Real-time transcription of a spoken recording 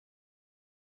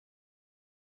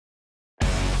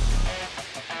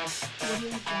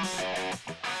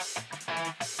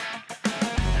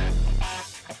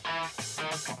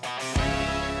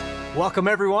Welcome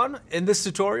everyone. In this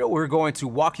tutorial, we're going to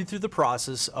walk you through the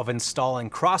process of installing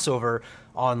CrossOver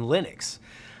on Linux.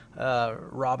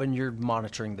 Robin, you're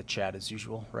monitoring the chat as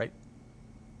usual, right?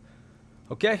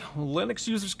 Okay, Linux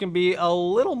users can be a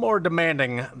little more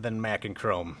demanding than Mac and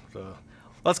Chrome. So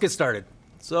let's get started.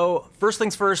 So first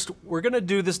things first, we're going to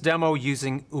do this demo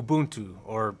using Ubuntu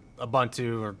or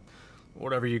Ubuntu or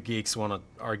whatever you geeks want to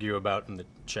argue about in the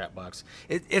chat box.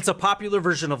 It's a popular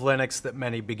version of Linux that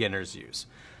many beginners use.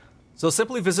 So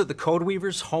simply visit the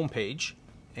CodeWeavers homepage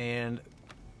and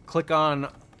click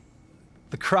on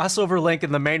the CrossOver link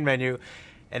in the main menu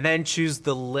and then choose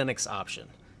the Linux option.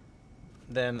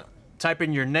 Then type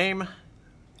in your name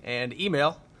and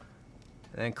email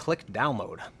and then click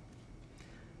download.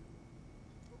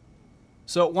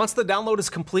 So once the download is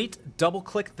complete,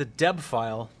 double-click the deb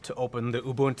file to open the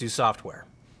Ubuntu software.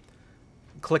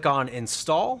 Click on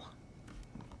install,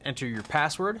 enter your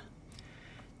password,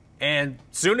 and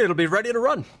soon it'll be ready to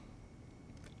run.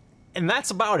 And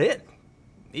that's about it.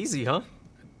 Easy, huh?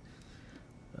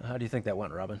 How do you think that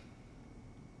went, Robin?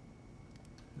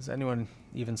 Is anyone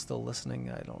even still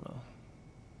listening? I don't know.